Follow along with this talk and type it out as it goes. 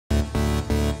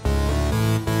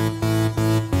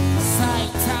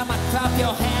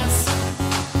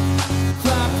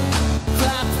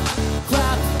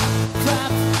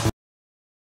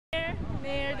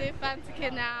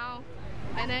Vatican now,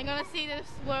 and then gonna see this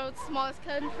world's smallest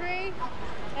country.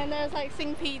 And there's like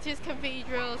St. Peter's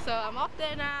Cathedral, so I'm up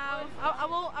there now.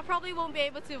 I probably won't be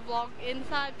able to vlog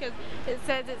inside because it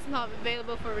says it's not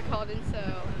available for recording. So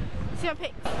see my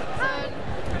pics. So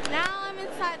now I'm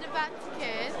inside the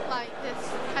Vatican, like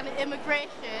this kind of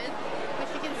immigration, which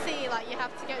you can see like you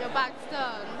have to get your bags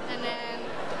done, and then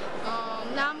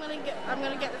now I'm gonna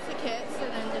get the tickets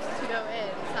and then just to go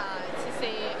inside to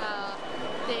see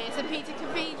the St. Peter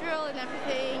Cathedral and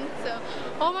everything. So,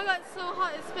 oh my god, it's so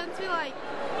hot. It spent me like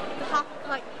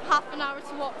half an hour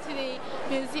to walk to the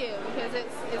museum because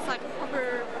it's like a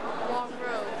proper long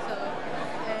road. So,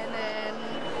 and then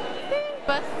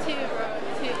bus to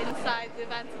inside the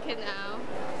Vatican now.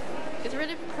 It's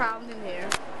really crowded in here.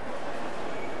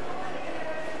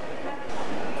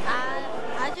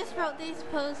 I just wrote these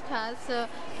postcards, so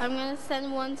I'm gonna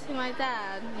send one to my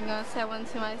dad. I'm gonna send one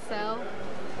to myself.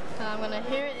 So I'm gonna,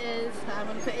 here it is. I'm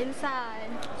gonna put it inside.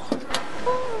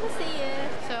 Ooh, see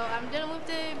it. So I'm done with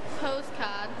the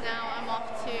postcard. Now I'm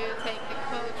off to take the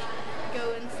coach,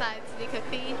 go inside to the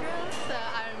cathedral. So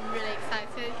I'm really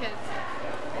excited because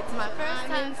it's my first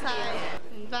time inside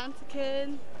in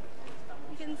Vatican.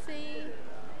 You can see.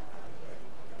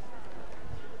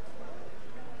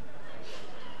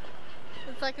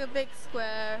 It's like a big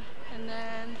square, and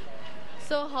then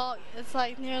so hot. It's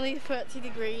like nearly 30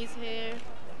 degrees here.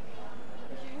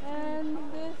 And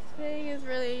this thing is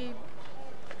really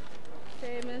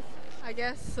famous, I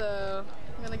guess, so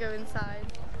I'm gonna go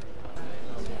inside.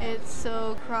 It's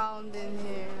so crowded in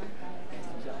here.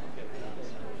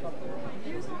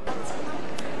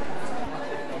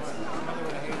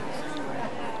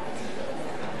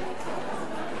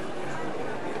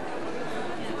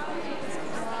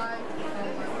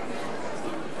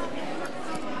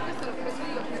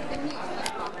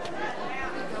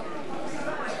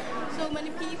 So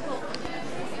many people.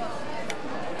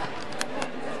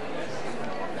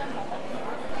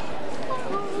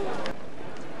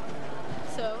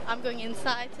 So I'm going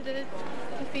inside to the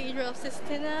Cathedral of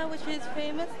Sistine, which is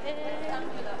famous in.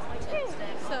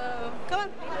 So come on.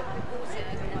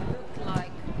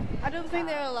 I don't think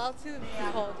they're allowed to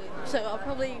record it, so I'll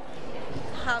probably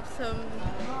have some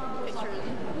pictures.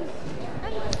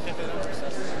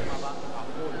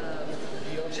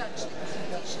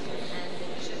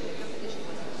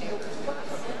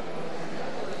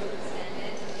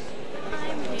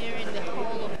 I'm here in the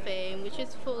Hall of Fame, which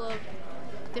is full of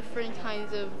different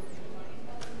kinds of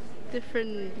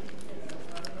different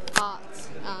arts,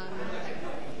 and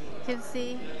you can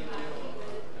see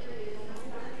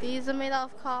these are made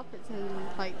out of carpets and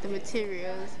like the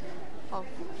materials of.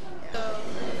 So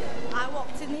I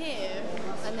walked in here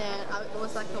and then it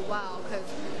was like a wow, because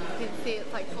you can see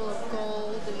it's like full of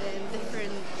gold and then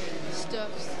different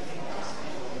stuffs.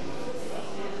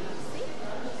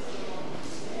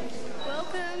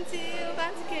 Welcome to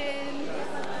Vatican.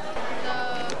 So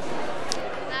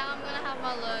now I'm gonna have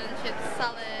my lunch. It's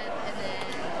salad and then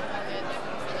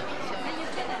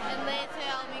and later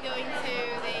I'll be going to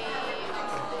the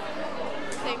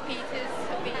St. Peter's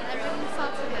Cathedral. Everyone's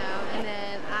started now, and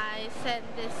then I sent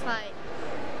this like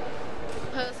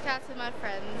postcard to my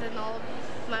friends and all of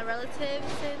my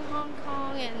relatives in Hong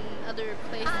Kong and other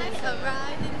places. I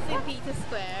arrived in St. Peter's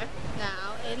Square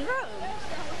now in Rome.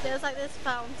 There's like this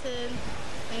fountain.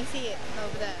 You can see it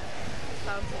over there.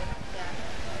 Fountain,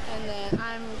 yeah. And then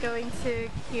I'm going to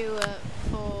queue up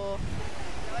for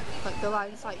like the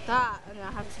lines like that, and then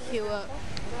I have to queue up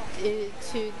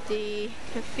to the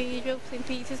cathedral, St.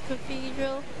 Peter's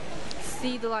Cathedral.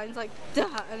 See the lines like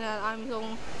that, and then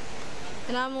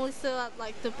I'm only still at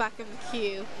like the back of the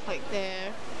queue, like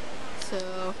there.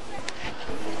 So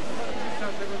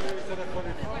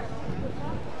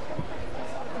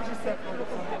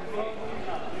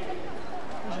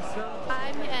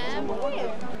I am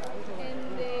here in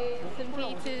the St.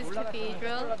 Peter's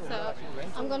Cathedral, so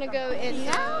I'm gonna go in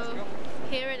now.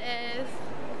 Here it is.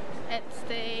 It's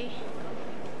the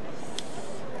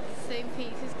St.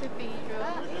 Peter's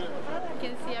Cathedral. You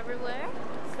can see everywhere.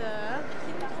 So,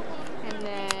 and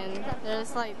then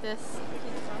there's like this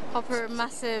proper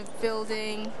massive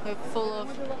building with full of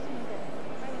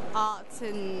arts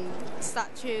and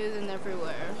statues and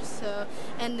everywhere. So,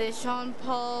 and the Jean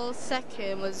Paul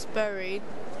II was buried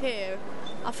here.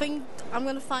 I think I'm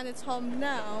gonna find a tomb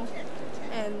now,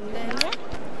 and then yeah.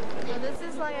 So this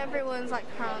is like everyone's like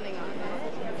crowning on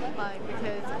it, like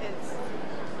because it's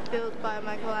built by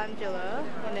Michelangelo,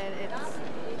 and then it's,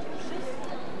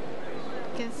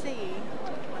 you can see,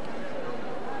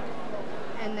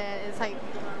 and then it's like